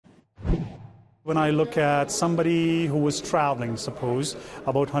When I look at somebody who was traveling, suppose,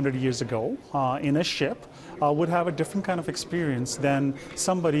 about 100 years ago in a ship, would have a different kind of experience than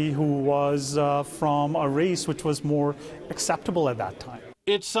somebody who was from a race which was more acceptable at that time.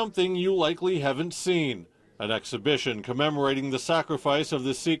 It's something you likely haven't seen. An exhibition commemorating the sacrifice of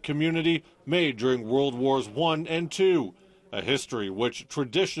the Sikh community made during World Wars I and II, a history which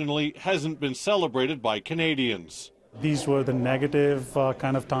traditionally hasn't been celebrated by Canadians. These were the negative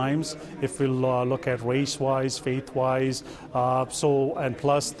kind of times, if we look at race-wise, faith-wise, and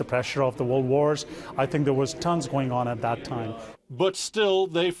plus the pressure of the world wars. I think there was tons going on at that time. But still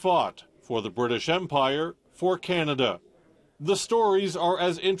they fought for the British Empire, for Canada. The stories are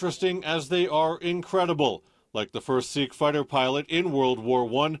as interesting as they are incredible, like the first Sikh fighter pilot in World War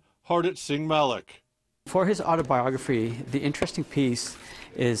I, Hardat Singh Malik. For his autobiography, the interesting piece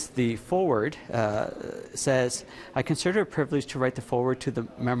is the foreword. Says, I consider it a privilege to write the foreword to the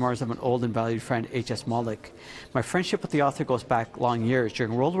memoirs of an old and valued friend, H.S. Malik. My friendship with the author goes back long years.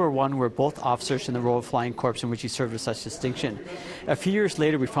 During World War I, we were both officers in the Royal Flying Corps, in which he served with such distinction. A few years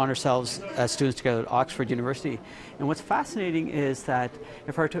later, we found ourselves as students together at Oxford University. And what's fascinating is that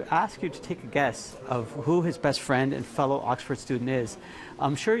if I were to ask you to take a guess of who his best friend and fellow Oxford student is,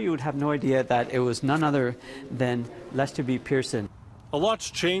 I'm sure you would have no idea that it was none other than Lester B. Pearson. A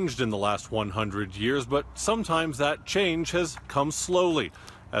lot's changed in the last 100 years, but sometimes that change has come slowly.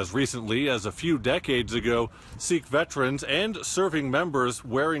 As recently as a few decades ago, Sikh veterans and serving members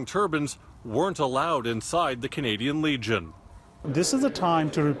wearing turbans weren't allowed inside the Canadian Legion. This is the time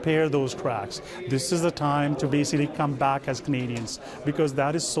to repair those cracks. This is the time to basically come back as Canadians, because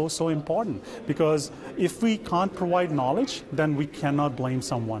that is so important. Because if we can't provide knowledge, then we cannot blame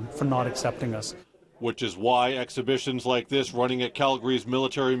someone for not accepting us. Which is why exhibitions like this running at Calgary's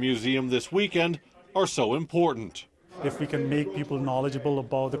Military Museum this weekend are so important. If we can make people knowledgeable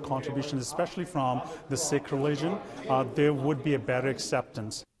about the contributions, especially from the Sikh religion, there would be a better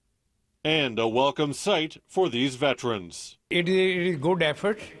acceptance. And a welcome sight for these veterans. It is good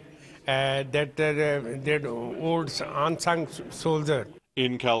effort that old unsung soldier.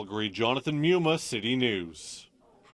 In Calgary, Jonathan Muma, City News.